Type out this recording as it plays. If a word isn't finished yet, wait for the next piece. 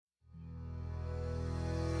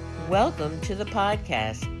Welcome to the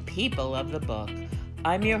podcast, People of the Book.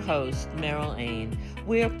 I'm your host, Meryl Ain.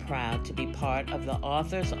 We're proud to be part of the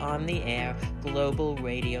Authors on the Air Global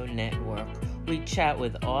Radio Network. We chat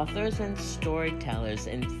with authors and storytellers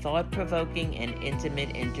in thought-provoking and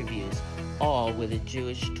intimate interviews, all with a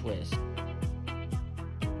Jewish twist.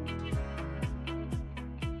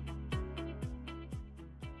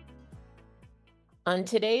 On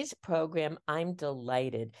today's program, I'm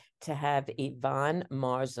delighted to have Evonne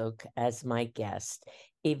Marzouk as my guest.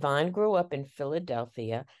 Evonne grew up in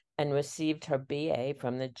Philadelphia and received her BA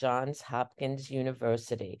from the Johns Hopkins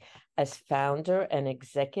University. As founder and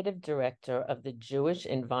executive director of the Jewish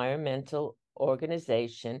environmental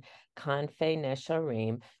organization Kanfei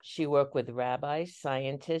Nesharim, she worked with rabbis,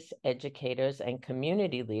 scientists, educators, and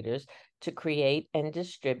community leaders to create and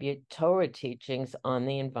distribute Torah teachings on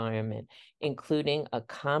the environment, including a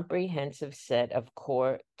comprehensive set of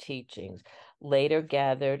core teachings, later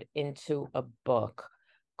gathered into a book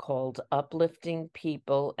called Uplifting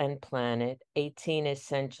People and Planet, 18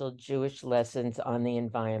 Essential Jewish Lessons on the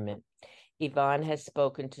Environment. Evonne has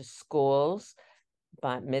spoken to schools,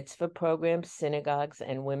 bat mitzvah programs, synagogues,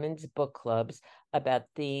 and women's book clubs about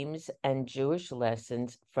themes and Jewish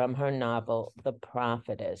lessons from her novel, The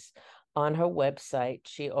Prophetess. On her website,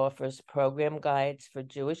 she offers program guides for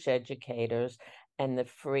Jewish educators and the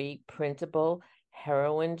free printable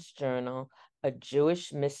Heroine's Journal, a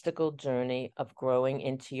Jewish mystical journey of growing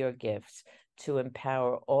into your gifts to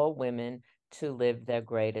empower all women to live their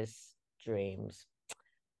greatest dreams.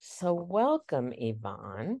 So welcome,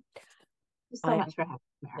 Evonne. So much for having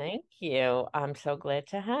me. Thank you. I'm so glad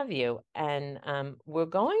to have you. And we're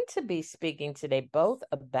going to be speaking today both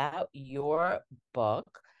about your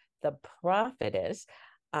book, The Prophetess,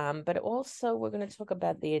 but also we're going to talk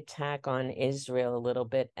about the attack on Israel a little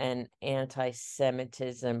bit and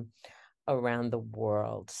anti-Semitism around the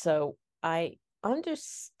world. So I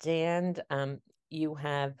understand you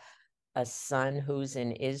have a son who's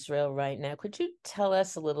in Israel right now. Could you tell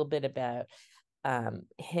us a little bit about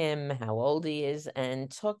him, how old he is, and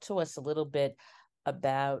talk to us a little bit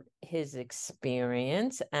about his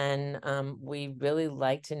experience? And we really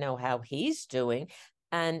like to know how he's doing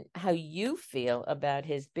and how you feel about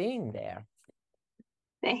his being there.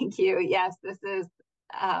 Thank you. Yes, this is,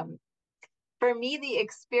 for me, the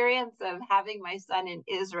experience of having my son in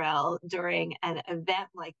Israel during an event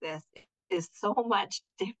like this is so much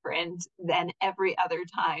different than every other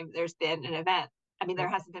time there's been an event. I mean, there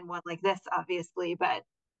hasn't been one like this, obviously, but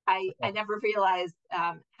I never realized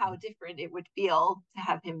how different it would feel to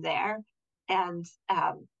have him there. And,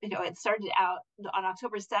 it started out on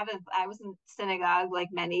October 7th. I was in synagogue like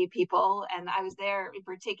many people, and I was there in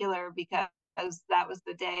particular because that was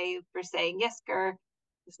the day for saying Yisker,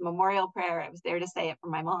 this memorial prayer. I was there to say it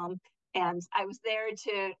for my mom. And I was there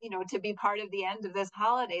to be part of the end of this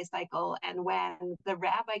holiday cycle. And when the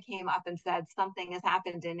rabbi came up and said something has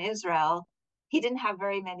happened in Israel, he didn't have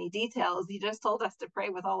very many details. He just told us to pray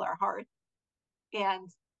with all our heart.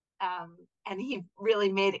 And he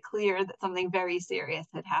really made it clear that something very serious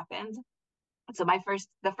had happened. So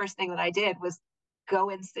the first thing that I did was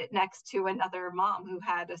go and sit next to another mom who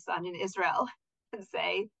had a son in Israel and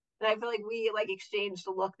say, and I feel like we exchanged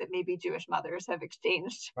a look that maybe Jewish mothers have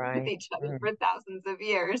exchanged with each other for thousands of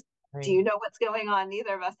years. Right. Do you know what's going on?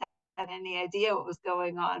 Neither of us had any idea what was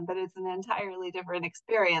going on, but it's an entirely different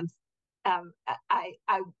experience.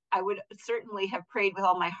 I would certainly have prayed with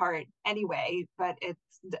all my heart anyway, but it's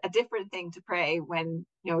a different thing to pray when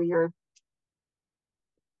your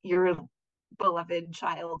beloved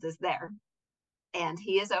child is there, and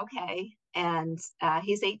he is okay, and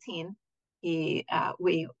he's 18. He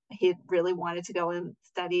really wanted to go and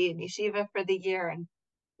study in yeshiva for the year, and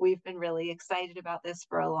we've been really excited about this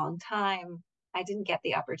for a long time. I didn't get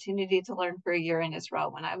the opportunity to learn for a year in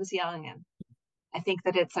Israel when I was young, and I think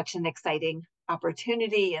that it's such an exciting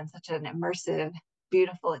opportunity and such an immersive,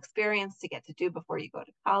 beautiful experience to get to do before you go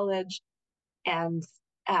to college. And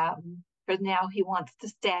for now, he wants to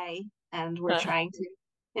stay, and we're trying to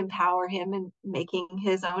empower him in making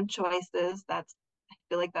his own choices. I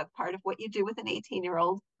feel like that's part of what you do with an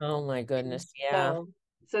 18-year-old. Oh my goodness. Yeah.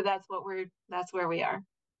 So that's where we are.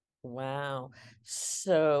 Wow.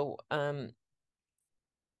 So,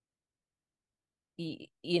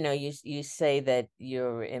 you say that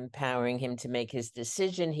you're empowering him to make his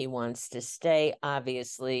decision. He wants to stay.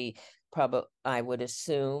 Obviously, probably, I would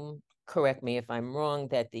assume, correct me if I'm wrong,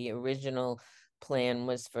 that the original plan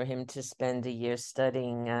was for him to spend a year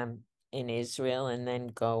studying in Israel and then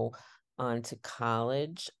go on to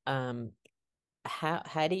college.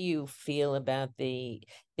 how do you feel about the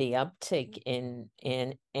uptick in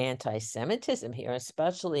anti-Semitism here,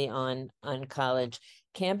 especially on college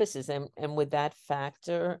campuses, and would that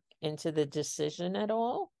factor into the decision at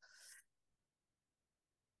all?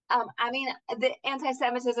 I mean, the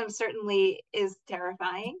anti-Semitism certainly is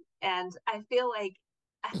terrifying, and I feel like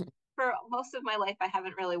for most of my life, I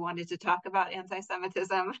haven't really wanted to talk about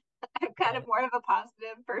anti-Semitism. I'm kind of Right. more of a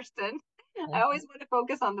positive person. I Mhm. always want to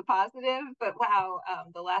focus on the positive, but wow,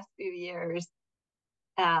 the last few years,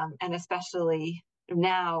 and especially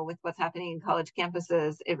now with what's happening in college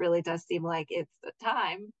campuses, it really does seem like it's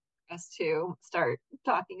time for us to start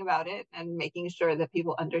talking about it and making sure that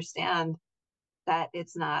people understand that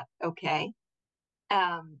it's not okay.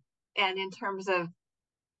 Um, and in terms of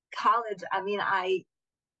college, I mean, I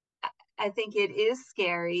think it is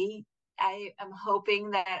scary. I am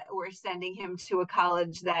hoping that we're sending him to a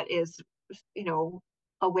college that is, you know,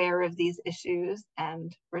 aware of these issues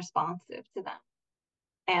and responsive to them.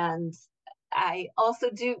 And I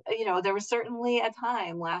also do, there was certainly a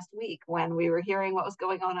time last week when we were hearing what was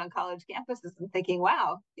going on college campuses and thinking,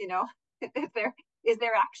 wow, is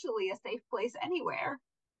there actually a safe place anywhere?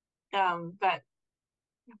 But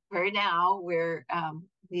for now,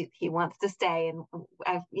 he wants to stay, and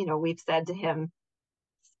we've said to him,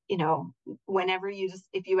 whenever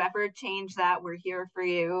if you ever change that, we're here for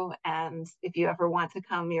you, and if you ever want to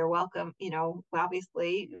come, you're welcome.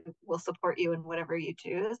 Obviously, we'll support you in whatever you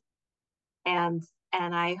choose, and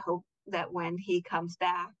I hope that when he comes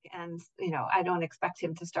back, and I don't expect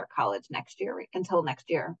him to start college until next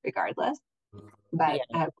year, regardless. But Yeah,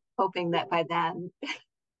 I'm hoping that by then,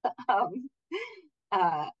 um,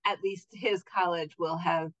 at least his college will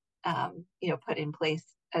have, put in place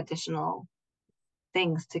additional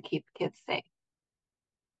things to keep kids safe.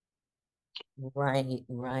 right,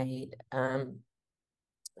 right.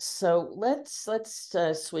 So let's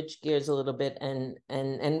switch gears a little bit, and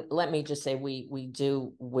let me just say we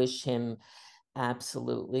do wish him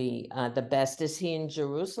absolutely the best. Is he in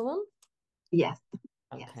Jerusalem? Yes,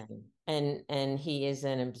 yes, Okay. And he is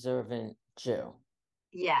an observant Jew.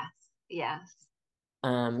 yes, yes.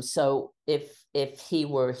 So if he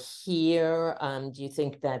were here, do you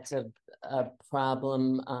think that's a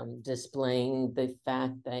problem, displaying the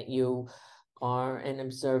fact that you are an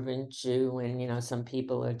observant Jew, and some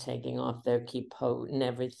people are taking off their kippot and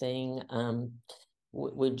everything? How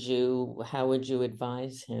would you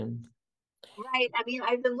advise him? Right. I mean,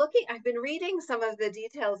 I've been reading some of the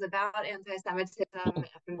details about anti-Semitism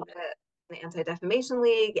from the Anti-Defamation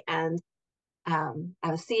League, and I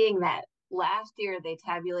was seeing that last year they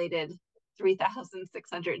tabulated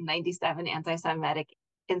 3,697 anti-Semitic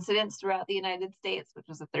incidents throughout the United States, which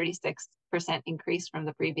was a 36% increase from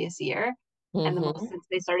the previous year, and the most Mm-hmm. since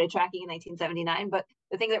they started tracking in 1979. But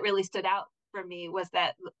the thing that really stood out for me was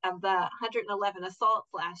that of the 111 assaults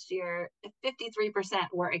last year,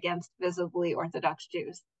 53% were against visibly Orthodox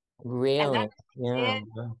Jews. And that Really? Yeah. did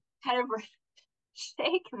kind of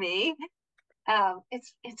shake me.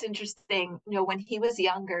 It's interesting. When he was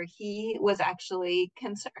younger, he was actually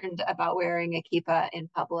concerned about wearing a kippah in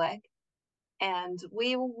public, and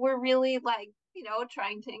we were really like,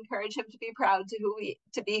 trying to encourage him to be proud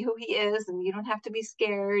to be who he is, and you don't have to be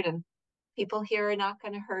scared, and people here are not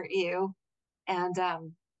going to hurt you. And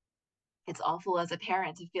it's awful as a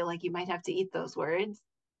parent to feel like you might have to eat those words.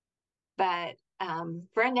 But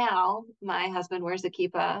for now, my husband wears a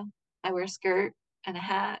kippah. I wear a skirt and a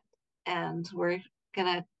hat, and we're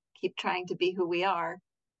gonna keep trying to be who we are.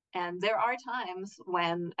 And there are times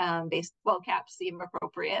when baseball caps seem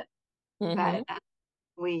appropriate, Mm-hmm. but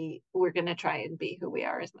we're gonna try and be who we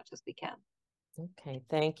are as much as we can. Okay,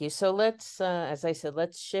 thank you. So as I said,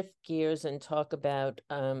 let's shift gears and talk about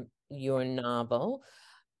your novel,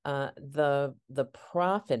 the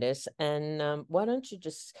Prophetess, and why don't you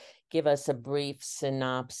just give us a brief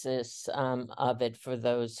synopsis of it for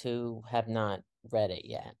those who have not read it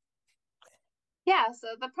yet? Yeah, so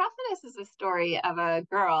The Prophetess is a story of a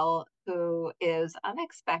girl who is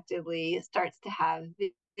unexpectedly starts to have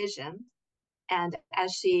visions. And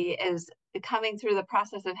as she is coming through the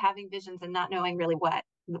process of having visions and not knowing really what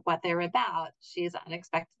they're about, she's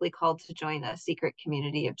unexpectedly called to join a secret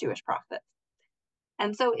community of Jewish prophets.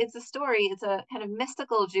 And so it's a kind of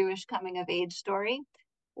mystical Jewish coming of age story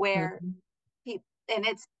where Mhm. he, and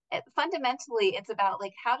fundamentally it's about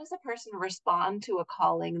like, how does a person respond to a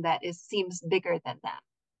calling that seems bigger than them?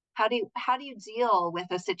 How do you deal with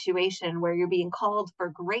a situation where you're being called for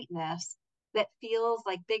greatness that feels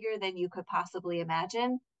like bigger than you could possibly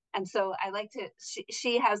imagine? And so I like to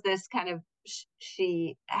she has this kind of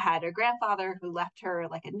she had a grandfather who left her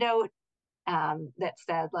like a note that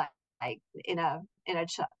said, like, in a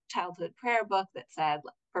childhood prayer book that said,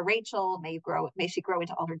 for Rachel, may she grow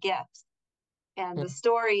into all her gifts. And the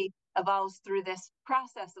story evolves through this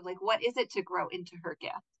process of like, what is it to grow into her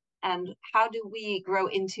gift? And how do we grow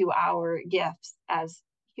into our gifts as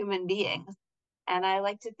human beings? And I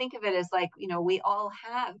like to think of it as like, we all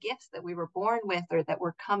have gifts that we were born with or that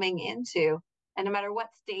we're coming into. And no matter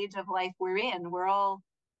what stage of life we're in, we're all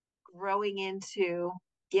growing into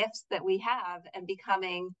gifts that we have and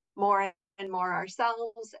becoming more and more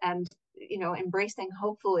ourselves and, embracing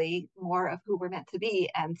hopefully more of who we're meant to be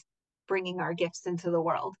and bringing our gifts into the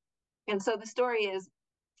world. And so the story is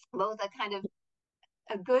both a kind of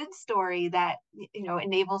a good story that,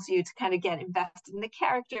 enables you to kind of get invested in the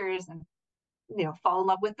characters and, fall in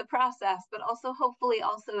love with the process, but also hopefully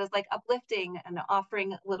also is like uplifting and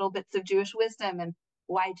offering little bits of Jewish wisdom and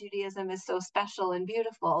why Judaism is so special and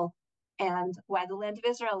beautiful and why the land of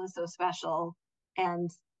Israel is so special. And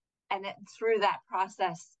through that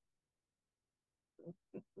process,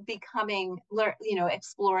 exploring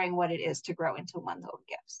what it is to grow into one's own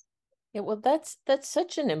gifts. Yeah, well, that's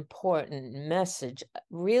such an important message,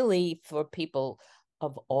 really, for people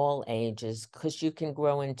of all ages, because you can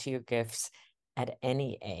grow into your gifts at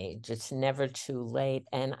any age. It's never too late.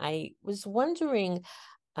 And I was wondering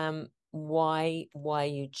why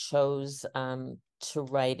you chose to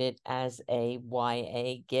write it as a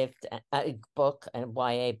YA gift, a book, a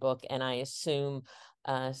YA book, and I assume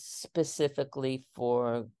specifically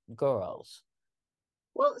for girls.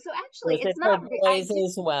 Well, so Or actually, is it it's for not. boys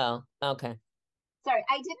as well? Okay. Sorry,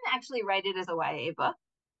 I didn't actually write it as a YA book.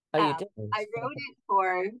 Oh, you didn't. I wrote it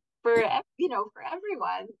for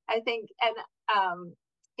everyone. I think, and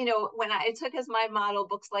when I took as my model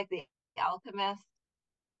books like The Alchemist,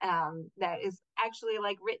 that is actually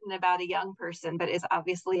like written about a young person, but is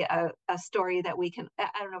obviously a story that we can. I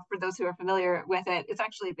don't know for those who are familiar with it. It's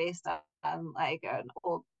actually based on like an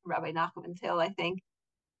old Rabbi Nachman tale, I think.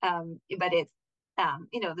 But it's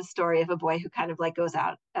the story of a boy who kind of like goes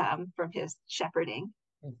out from his shepherding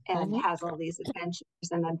and Mhm. has all these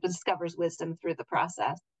adventures and then discovers wisdom through the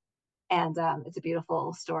process. And it's a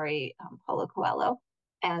beautiful story, Paulo Coelho.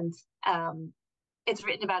 And it's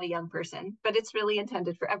written about a young person, but it's really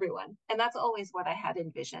intended for everyone. And that's always what I had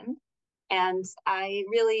envisioned. And I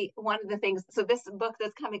really, one of the things, so this book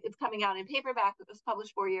it's coming out in paperback. It was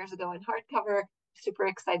published 4 years ago in hardcover. Super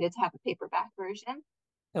excited to have a paperback version.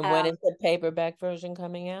 And when Um, is the paperback version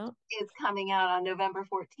coming out? it's coming out on November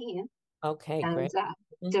 14th. Okay, And great.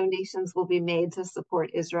 Mhm. donations will be made to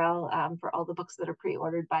support Israel for all the books that are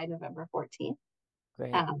pre-ordered by November 14th.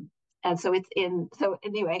 Great. Um, and so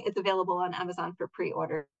anyway, it's available on Amazon for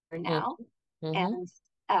pre-order now. Mm-hmm. And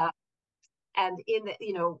uh, I'm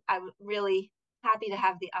really happy to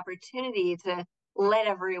have the opportunity to let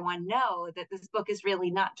everyone know that this book is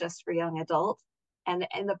really not just for young adults. And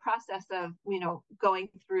in the process of, going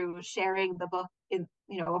through sharing the book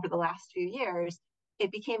over the last few years,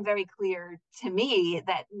 it became very clear to me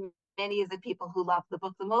that many of the people who loved the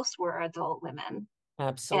book the most were adult women. And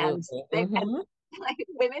Absolutely. they and like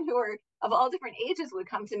women who are of all different ages would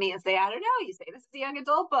come to me and say, I don't know, you say this is a young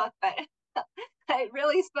adult book, but it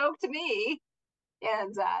really spoke to me.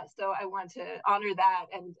 And so I want to honor that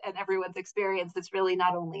and everyone's experience. It's really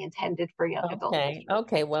not only intended for young adults. Okay.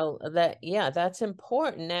 Okay. Well, that's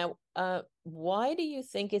important. Now, why do you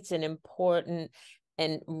think it's an important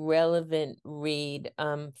and relevant read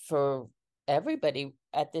for everybody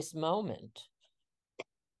at this moment?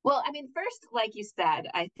 Well, I mean, first, like you said,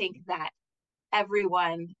 I think that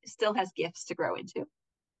everyone still has gifts to grow into. Mm.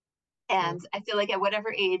 And I feel like at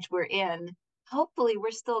whatever age we're in, hopefully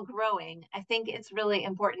we're still growing. I think it's really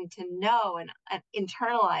important to know and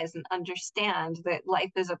internalize and understand that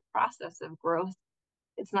life is a process of growth.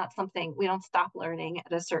 It's not something we don't stop learning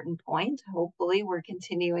at a certain point. Hopefully, we're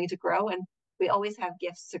continuing to grow and we always have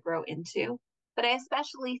gifts to grow into. But I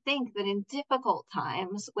especially think that in difficult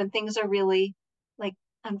times, when things are really like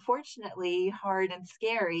unfortunately hard and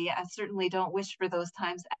scary, I certainly don't wish for those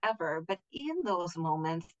times ever. But in those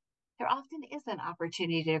moments, there often is an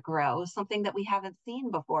opportunity to grow, something that we haven't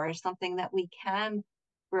seen before, something that we can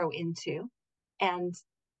grow into. And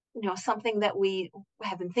something that we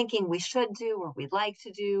have been thinking we should do or we'd like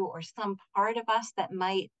to do, or some part of us that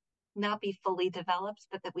might not be fully developed,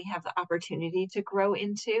 but that we have the opportunity to grow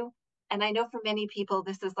into. And I know for many people,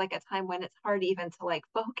 this is like a time when it's hard even to like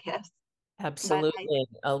focus. But Absolutely.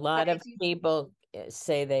 A lot I of do, people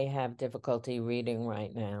say they have difficulty reading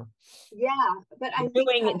right now. yeah. But I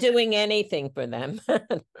think Doing anything for them.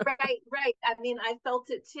 right. I mean, I felt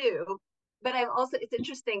it too. But it's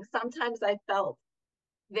interesting. Sometimes I felt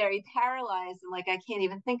very paralyzed and like I can't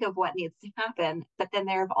even think of what needs to happen. But then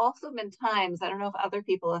there have also been times, I don't know if other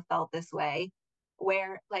people have felt this way,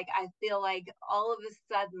 where like I feel like all of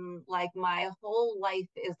a sudden, like my whole life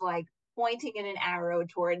is like pointing in an arrow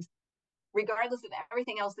towards, regardless of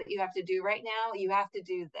everything else that you have to do right now, you have to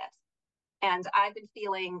do this. And I've been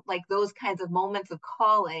feeling like those kinds of moments of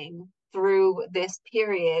calling through this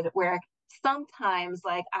period where sometimes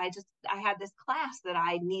like I had this class that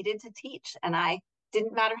I needed to teach, and I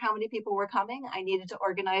didn't matter how many people were coming, I needed to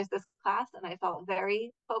organize this class, and I felt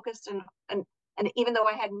very focused, and even though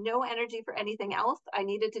I had no energy for anything else, I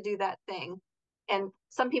needed to do that thing. And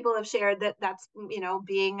some people have shared that that's,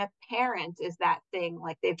 being a parent is that thing,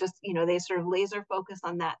 like they've just, they sort of laser focus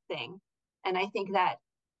on that thing. And I think that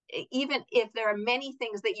even if there are many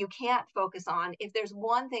things that you can't focus on, if there's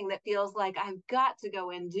one thing that feels like I've got to go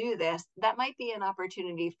and do this, that might be an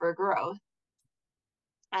opportunity for growth.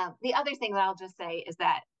 The other thing that I'll just say is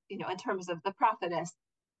that, in terms of the Prophetess,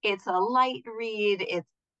 it's a light read.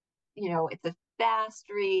 It's a fast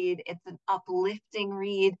read. It's an uplifting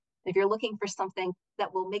read. If you're looking for something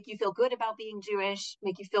that will make you feel good about being Jewish,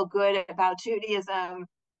 make you feel good about Judaism,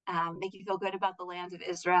 make you feel good about the land of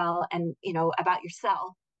Israel, and about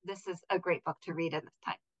yourself, this is a great book to read at this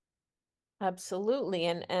time. Absolutely.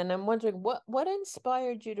 And I'm wondering what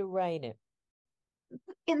inspired you to write it?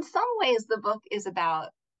 In some ways, the book is about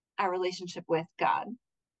our relationship with God,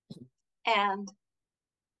 and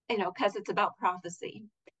because it's about prophecy.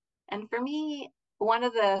 And for me, one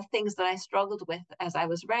of the things that I struggled with as I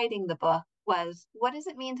was writing the book was, what does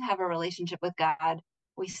it mean to have a relationship with God?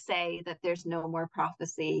 We say that there's no more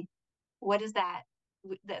prophecy. What is that?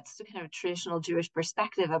 That's the kind of traditional Jewish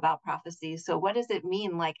perspective about prophecy. So what does it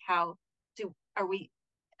mean? Like, are we,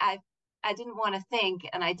 I didn't want to think,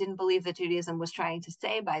 and I didn't believe that Judaism was trying to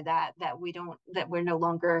say by that, that we're no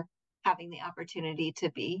longer having the opportunity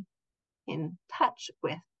to be in touch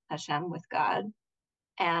with Hashem, with God,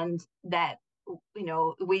 and that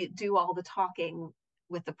we do all the talking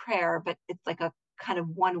with the prayer, but it's like a kind of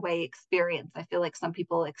one-way experience. I feel like some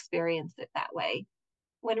people experience it that way,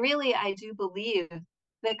 when really I do believe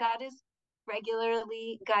that God is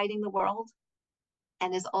regularly guiding the world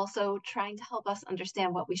and is also trying to help us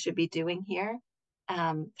understand what we should be doing here,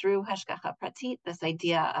 through Hashgacha Pratit, this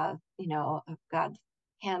idea of God's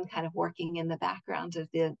hand kind of working in the background of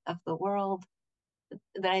the world.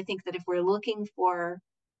 That I think that if we're looking for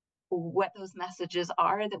what those messages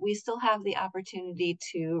are, that we still have the opportunity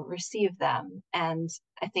to receive them. And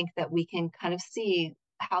I think that we can kind of see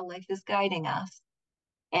how life is guiding us.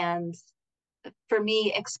 And for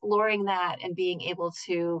me, exploring that and being able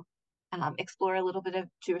to explore a little bit of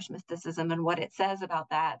Jewish mysticism and what it says about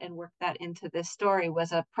that and work that into this story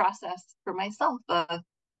was a process for myself of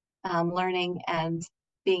learning and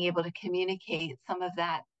being able to communicate some of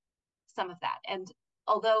that. And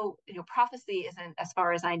although prophecy isn't, as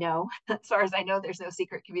far as I know, there's no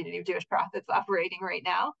secret community of Jewish prophets operating right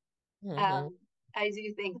now. Mm-hmm. I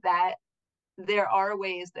do think that there are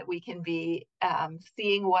ways that we can be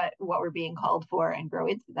seeing what we're being called for and grow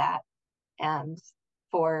into that. And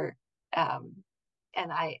for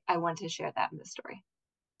and I want to share that in the story.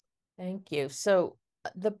 Thank you. So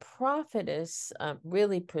the Prophetess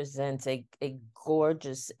really presents a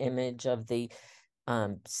gorgeous image of the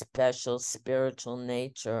special spiritual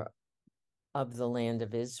nature of the land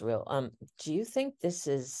of Israel. Do you think this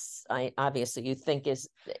is, obviously you think it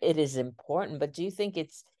is important, but do you think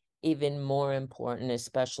it's even more important,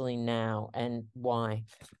 especially now, and why?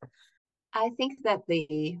 I think that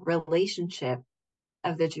the relationship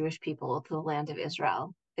of the Jewish people to the land of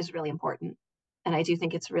Israel is really important. And I do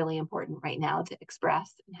think it's really important right now to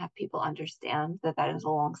express and have people understand that that is a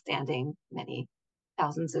long-standing, many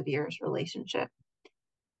thousands of years relationship.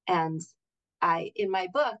 And in my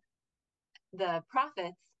book, the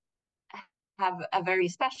prophets have a very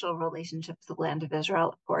special relationship to the land of Israel,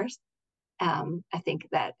 of course. I think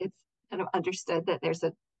that it's kind of understood that there's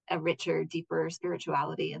a richer, deeper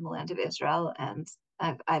spirituality in the land of Israel, and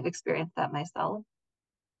I've experienced that myself.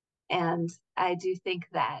 And I do think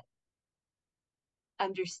that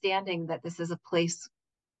understanding that this is a place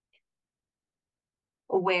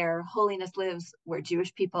where holiness lives, where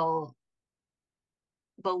Jewish people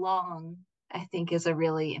belong, I think is a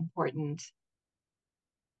really important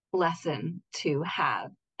lesson to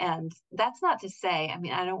have. And that's not to say, I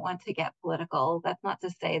mean, I don't want to get political. That's not to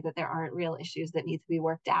say that there aren't real issues that need to be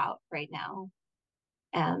worked out right now,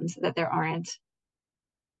 and that there aren't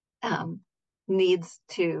needs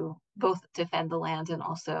to both defend the land and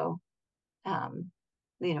also,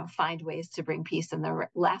 find ways to bring peace and the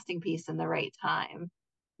lasting peace in the right time.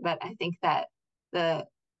 But I think that the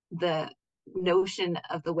notion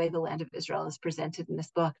of the way the land of Israel is presented in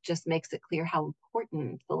this book just makes it clear how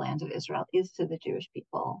important the land of Israel is to the Jewish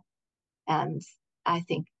people. And I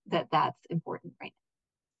think that that's important right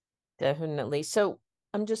Definitely. So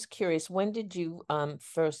I'm just curious, when did you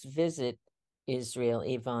first visit Israel,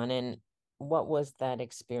 Evonne, and what was that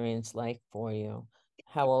experience like for you?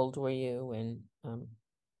 How old were you, and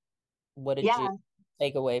what did you now.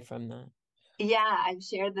 take away from that? Yeah, I've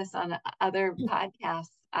shared this on other podcasts.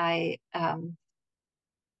 I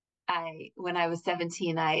when I was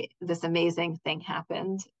 17, I this amazing thing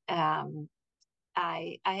happened.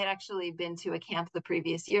 I had actually been to a camp the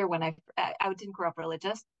previous year when I didn't grow up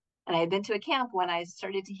religious, and I had been to a camp when I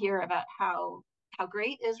started to hear about how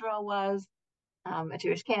great Israel was, a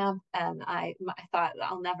Jewish camp, and I thought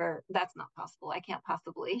that's not possible. I can't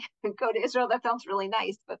possibly go to Israel. That sounds really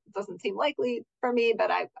nice, but it doesn't seem likely for me.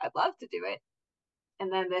 But I'd love to do it.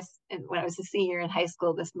 And then and when I was a senior in high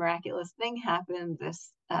school, this miraculous thing happened.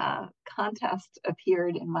 This contest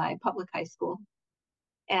appeared in my public high school,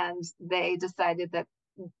 and they decided that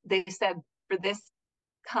they said for this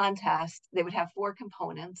contest they would have four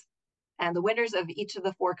components, and the winners of each of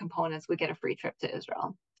the four components would get a free trip to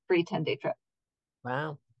Israel, free 10-day trip.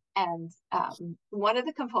 Wow. And one of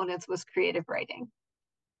the components was creative writing,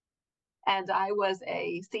 and I was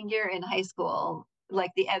a senior in high school,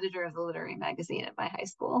 like the editor of the literary magazine at my high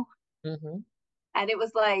school. Hmm. And it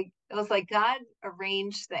was like God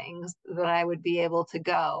arranged things that I would be able to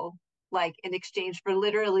go, like in exchange for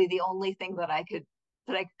literally the only thing that I could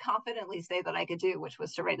confidently say that I could do, which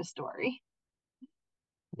was to write a story.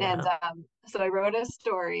 And Wow. so I wrote a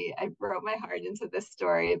story. I wrote my heart into this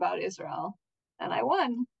story about Israel, and I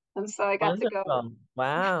won. And so I got to go Wonderful.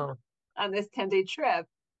 Wow. on this 10-day trip.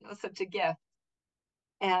 It was such a gift.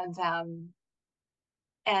 And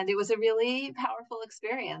and it was a really powerful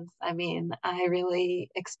experience. I mean, I really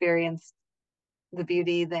experienced the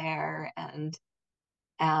beauty there, and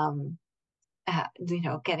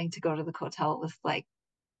getting to go to the hotel was like,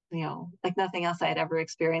 like nothing else I had ever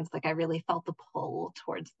experienced. Like I really felt the pull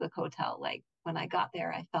towards the hotel. Like when I got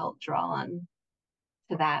there, I felt drawn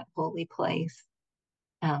to that holy place.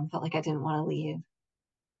 Felt like I didn't want to leave.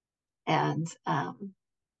 And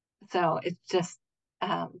so it's just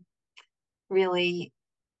really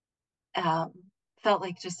um, felt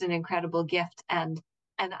like just an incredible gift. And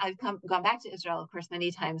I've gone back to Israel, of course,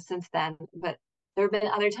 many times since then. But there have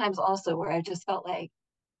been other times also where I just felt like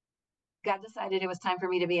God decided it was time for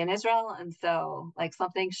me to be in Israel. And so like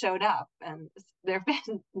something showed up, and there have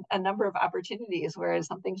been a number of opportunities where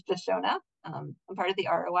something's just shown up. I'm part of the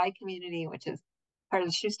ROI community, which is part of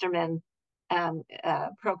the Schusterman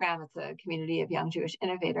program. It's a community of young Jewish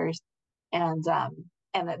innovators. And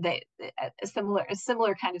they a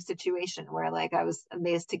similar kind of situation where like I was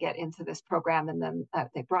amazed to get into this program, and then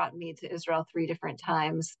they brought me to Israel 3 different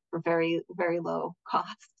times for very, very low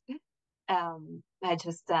cost. I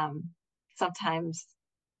just sometimes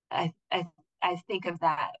I, I I think of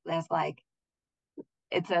that as like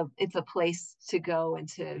it's a place to go and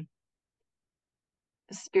to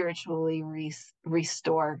spiritually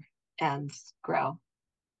restore and grow.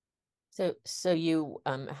 So you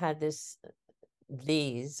had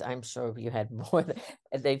these, I'm sure you had more.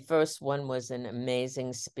 The first one was an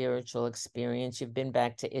amazing spiritual experience. You've been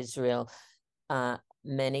back to Israel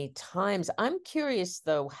many times. I'm curious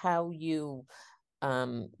though how you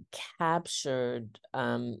um captured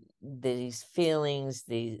these feelings,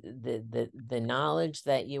 the knowledge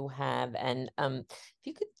that you have, and if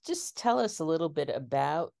you could just tell us a little bit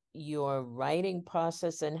about your writing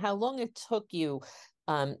process and how long it took you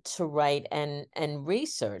to write and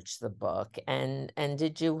research the book, and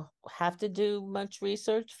did you have to do much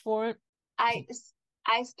research for it? I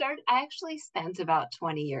I actually spent about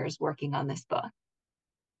 20 years working on this book.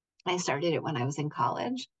 I started it when I was in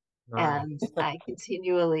college, My. and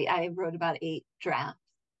I wrote about 8 drafts.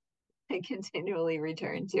 I continually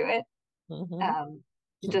returned to it, Hmm. um,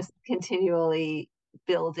 just continually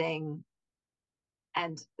building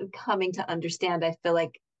and coming to understand. I feel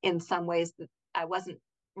like in some ways that I wasn't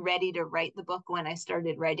ready to write the book when I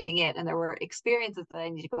started writing it, and there were experiences that I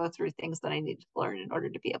need to go through, things that I needed to learn in order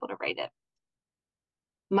to be able to write it.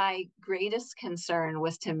 My greatest concern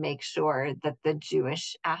was to make sure that the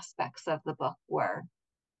Jewish aspects of the book were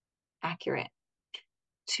accurate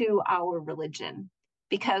to our religion.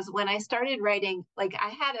 Because when I started writing, like I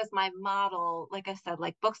had as my model, like I said,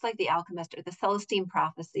 like books like The Alchemist or The Celestine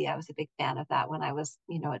Prophecy. I was a big fan of that when I was,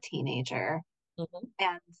 a teenager. Hmm.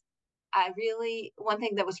 And one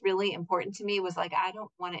thing that was really important to me was like, I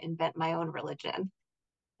don't want to invent my own religion.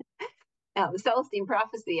 the Celestine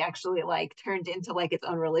prophecy actually like turned into like its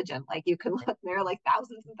own religion. Like you can look, there are like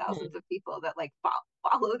thousands and thousands of people that like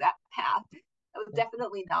follow that path. That was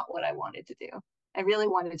definitely not what I wanted to do. I really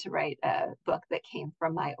wanted to write a book that came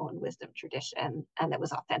from my own wisdom tradition and that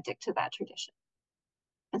was authentic to that tradition.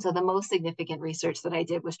 And so the most significant research that I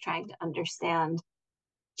did was trying to understand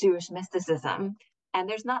Jewish mysticism. And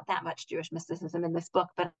there's not that much Jewish mysticism in this book,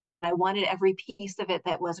 but I wanted every piece of it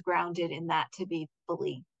that was grounded in that to be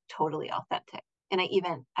fully, totally authentic. And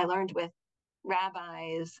I learned with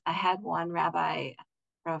rabbis. I had one rabbi,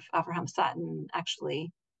 Rav Avraham Sutton,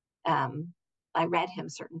 actually. I read him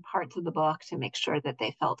certain parts of the book to make sure that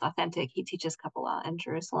they felt authentic. He teaches Kabbalah in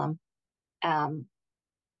Jerusalem. Um,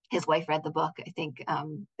 his wife read the book. I think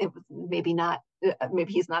it was maybe not,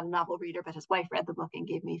 maybe he's not a novel reader, but his wife read the book and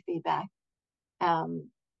gave me feedback. Um,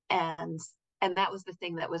 and and that was the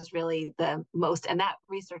thing that was really the most, and that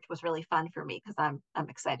research was really fun for me because I'm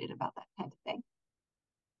excited about that kind of thing.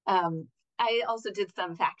 Um, I also did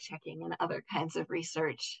some fact checking and other kinds of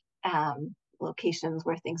research, locations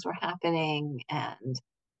where things were happening, and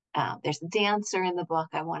there's a dancer in the book.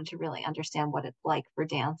 I wanted to really understand what it's like for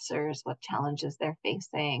dancers, what challenges they're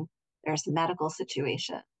facing. There's medical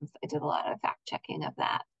situations. I did a lot of fact checking of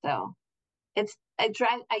that. So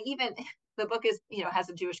I even, the book is, has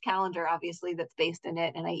a Jewish calendar, obviously, that's based in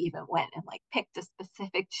it. And I even went and like picked a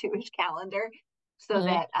specific Jewish calendar so Mhm.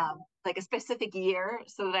 that, like a specific year,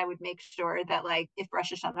 so that I would make sure that like if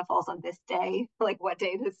Rosh Hashanah falls on this day, like what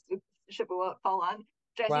day does Shavuot fall on?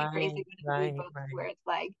 Drives me crazy Right, when I read right, books right. where it's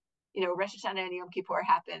like, Rosh Hashanah and Yom Kippur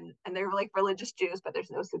happen, and they're like religious Jews, but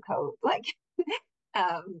there's no Sukkot. Like,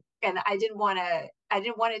 and I didn't want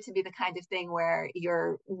it to be the kind of thing where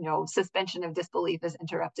your suspension of disbelief is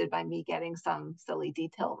interrupted by me getting some silly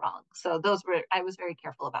detail wrong. So I was very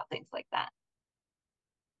careful about things like that.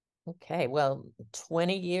 Okay, well,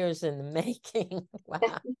 20 years in the making.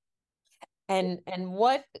 Wow. And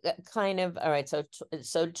what kind of, all right, so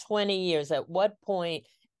 20 years, at what point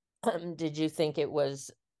did you think it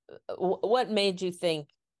was, what made you think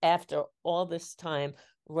after all this time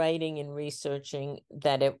writing and researching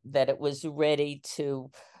that it was ready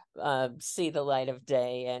to see the light of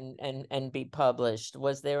day and be published?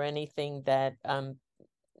 Was there anything that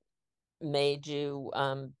made you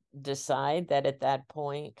decide that at that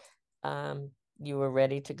point you were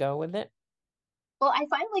ready to go with it? Well, I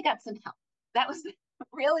finally got some help. That was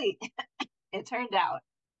really, it turned out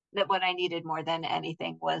that what I needed more than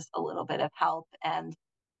anything was a little bit of help. And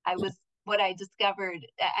what I discovered,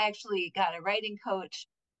 I actually got a writing coach.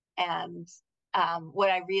 And what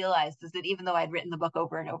I realized is that even though I'd written the book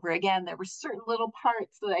over and over again, there were certain little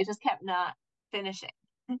parts that I just kept not finishing.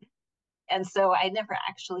 And so I never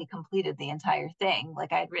actually completed the entire thing.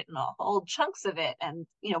 Like I'd written whole chunks of it and,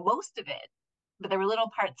 most of it, but there were little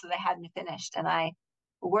parts that I hadn't finished. And I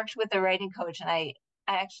worked with the writing coach, and I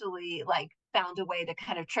actually like found a way to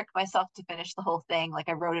kind of trick myself to finish the whole thing. Like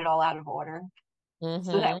I wrote it all out of order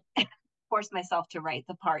so that Mm-hmm. I forced myself to write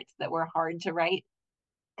the parts that were hard to write.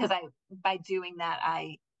 Because by doing that,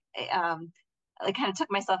 um, I kind of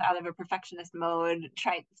took myself out of a perfectionist mode,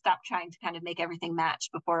 stop trying to kind of make everything match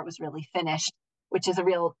before it was really finished, which is a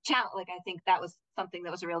real challenge. Like I think that was something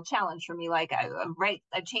that was a real challenge for me. Like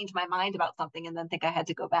I changed my mind about something and then think I had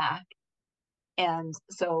to go back. And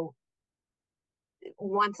so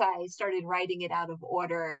once I started writing it out of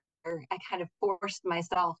order, I kind of forced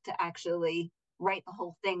myself to actually write the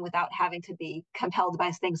whole thing without having to be compelled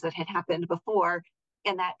by things that had happened before.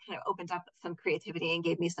 And that kind of opened up some creativity and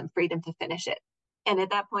gave me some freedom to finish it. And at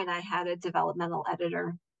that point, I had a developmental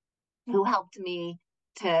editor who helped me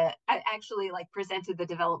I actually like presented the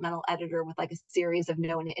developmental editor with like a series of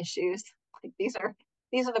known issues. Like these are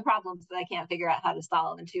the problems that I can't figure out how to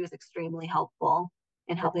solve. And she was extremely helpful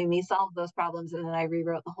in helping me solve those problems. And then I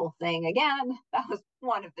rewrote the whole thing again. That was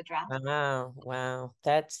one of the drafts. Wow, wow.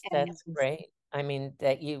 That's And great. I mean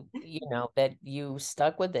that that you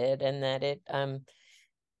stuck with it and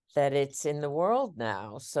that it's in the world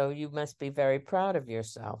now. So you must be very proud of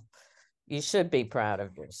yourself. You should be proud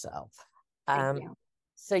of yourself. thank Um, you.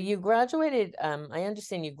 so you graduated, I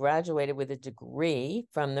understand you graduated with a degree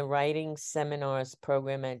from the Writing Seminars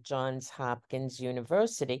program at Johns Hopkins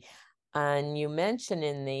University. And you mentioned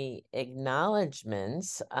in the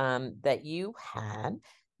acknowledgments that you had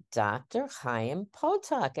Dr. Chaim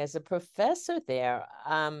Potok as a professor there.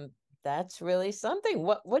 That's really something.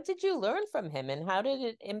 What did you learn from him and how did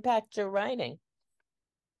it impact your writing?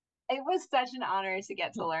 It was such an honor to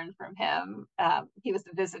get to learn from him. He was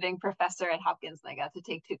a visiting professor at Hopkins, and I got to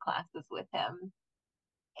take 2 classes with him.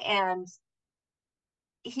 And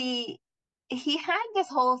he he had this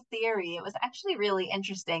whole theory. It was actually really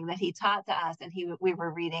interesting that he taught to us, and we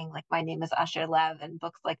were reading like My Name is Usher Lev and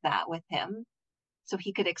books like that with him, so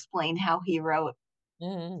he could explain how he wrote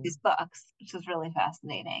Mm-hmm. his books, which was really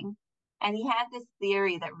fascinating. And he had this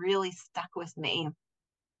theory that really stuck with me,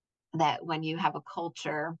 that when you have a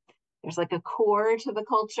culture, there's like a core to the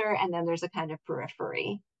culture, and then there's a kind of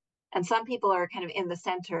periphery. And some people are kind of in the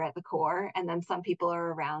center at the core, and then some people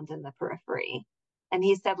are around in the periphery. And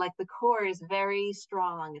he said, like, the core is very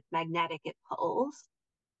strong, it's magnetic, it pulls.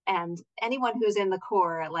 And anyone who's in the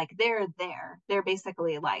core, like, they're there. They're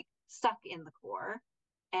basically like stuck in the core,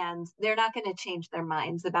 and they're not going to change their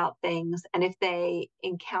minds about things. And if they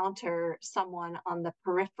encounter someone on the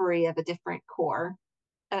periphery of a different core,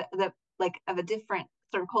 the like of a different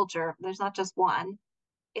sort of culture, there's not just one.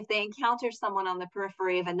 If they encounter someone on the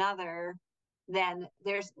periphery of another, then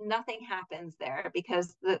there's nothing happens there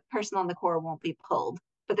because the person on the core won't be pulled.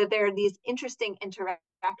 But that there are these interesting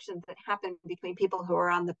interactions that happen between people who are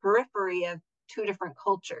on the periphery of two different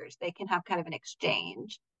cultures. They can have kind of an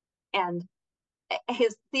exchange. And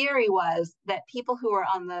his theory was that people who are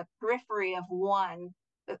on the periphery of one,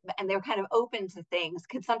 and they're kind of open to things,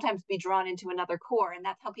 could sometimes be drawn into another core. And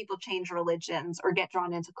that's how people change religions or get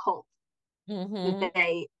drawn into cults, that Mm-hmm.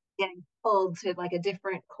 they getting pulled to like a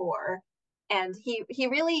different core. And he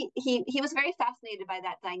really he was very fascinated by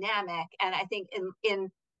that dynamic. And I think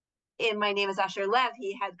in My Name is Asher Lev,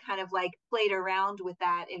 he had kind of like played around with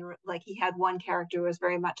that. In like, he had one character who was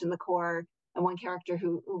very much in the core, and one character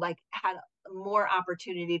who like had more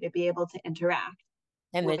opportunity to be able to interact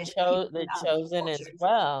And with people in the other chosen as cultures.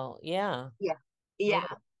 well. Yeah. Yeah. Yeah. Yeah.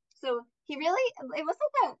 So he really, it was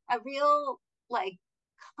like a real like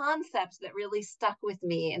concept that really stuck with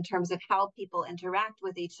me in terms of how people interact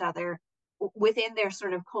with each other within their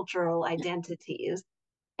sort of cultural identities.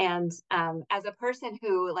 And as a person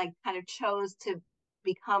who like kind of chose to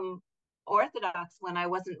become Orthodox when I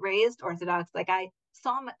wasn't raised Orthodox, like I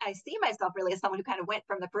see myself really as someone who kind of went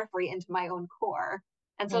from the periphery into my own core.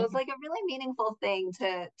 And so it's Mhm. like a really meaningful thing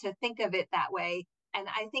to think of it that way. And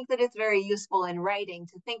I think that it's very useful in writing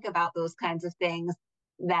to think about those kinds of things,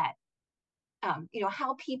 that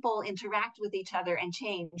how people interact with each other and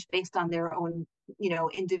change based on their own,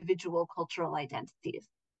 individual cultural identities.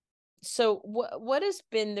 So, what has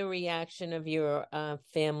been the reaction of your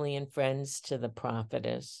family and friends to the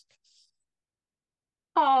prophetess?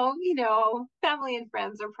 Oh, family and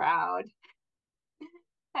friends are proud.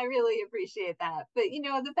 I really appreciate that. But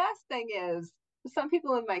the best thing is some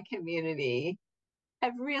people in my community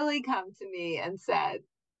have really come to me and said,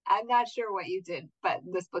 I'm not sure what you did, but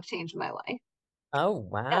this book changed my life. Oh,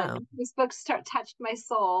 And wow. this book touched my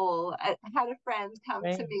soul. I had a friend come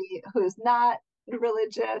to Great. me who's not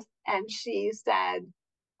religious, and she said,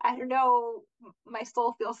 I don't know, my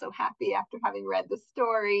soul feels so happy after having read the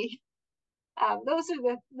story. Those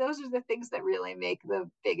are the things that really make the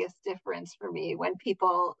biggest difference for me, when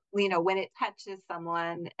people, when it touches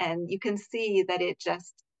someone and you can see that it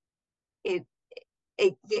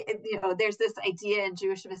there's this idea in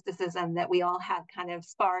Jewish mysticism that we all have kind of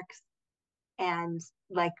sparks, and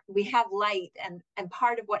like we have light, and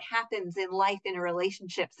part of what happens in life in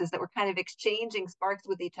relationships is that we're kind of exchanging sparks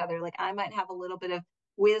with each other. Like, I might have a little bit of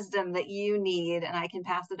wisdom that you need and I can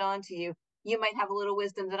pass it on to you. You might have a little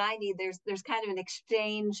wisdom that I need. There's kind of an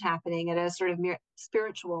exchange happening at a sort of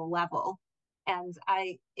spiritual level. And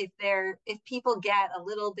if people get a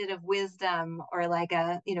little bit of wisdom, or like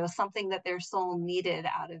something that their soul needed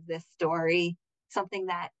out of this story, something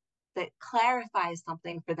that clarifies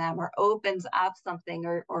something for them, or opens up something,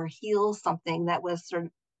 or heals something that was sort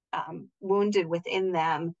of wounded within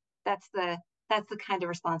them, that's the kind of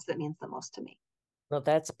response that means the most to me. Well,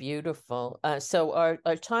 that's beautiful. So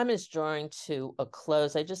our time is drawing to a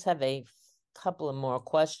close. I just have a couple of more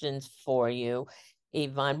questions for you,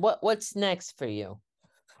 Evonne. What's next for you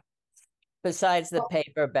besides the Well,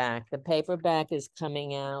 paperback? The paperback is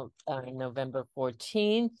coming out November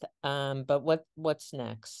 14th. But what's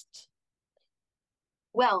next?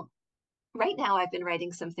 well, right now I've been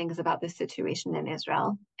writing some things about this situation in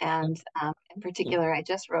Israel, and in particular, I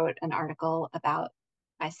just wrote an article about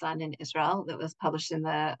my son in Israel that was published in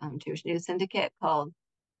the Jewish News Syndicate, called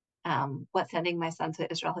 "What Sending My Son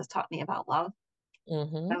to Israel Has Taught Me About Love." That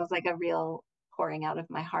Mm-hmm. was like a real pouring out of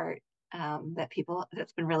my heart,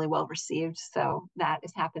 that's been really well received. So that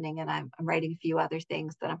is happening, and I'm writing a few other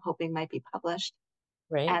things that I'm hoping might be published.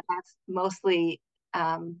 And Great. that's mostly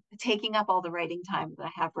taking up all the writing time that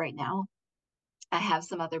I have right now. I have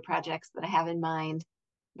some other projects that I have in mind,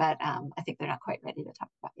 but I think they're not quite ready to talk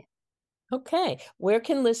about yet. Okay. Where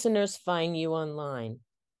can listeners find you online?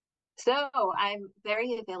 So I'm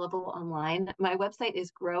very available online. My website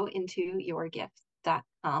is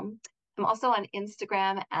growintoyourgifts.com. I'm also on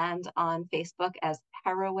Instagram and on Facebook as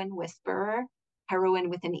Heroine Whisperer, heroine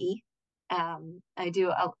with an E. I'll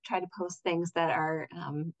try to post things that are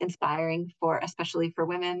inspiring for, especially for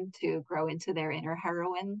women to grow into their inner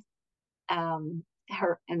heroines, and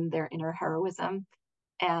their inner heroism.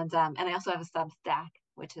 And I also have a Substack,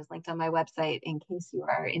 which is linked on my website in case you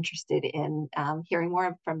are interested in hearing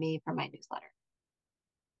more from me for my newsletter.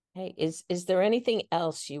 Hey, is there anything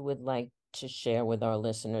else you would like to share with our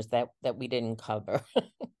listeners that we didn't cover?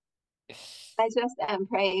 I just am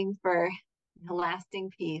praying for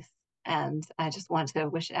lasting peace, and I just want to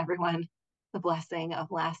wish everyone the blessing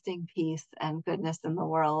of lasting peace and goodness in the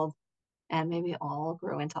world, and may we all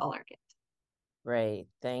grow into all our gifts. Great.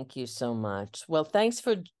 Thank you so much. Well, thanks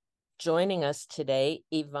for joining us today,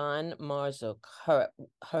 Evonne Marzouk.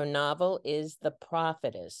 Her novel is The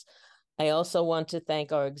Prophetess. I also want to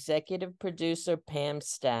thank our executive producer, Pam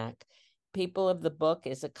Stack. People of the Book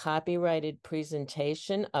is a copyrighted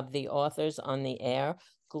presentation of the Authors on the Air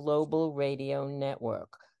Global Radio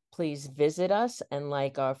Network. Please visit us and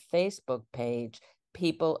like our Facebook page,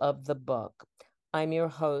 People of the Book. I'm your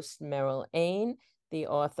host, Meryl Ain, the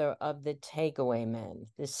author of The Takeaway Men.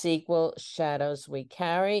 The sequel, Shadows We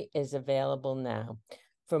Carry, is available now.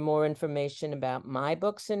 For more information about my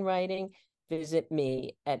books and writing, visit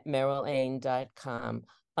me at merylain.com.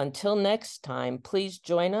 Until next time, please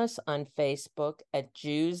join us on Facebook at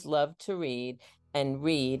Jews Love to Read and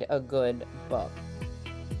read a good book.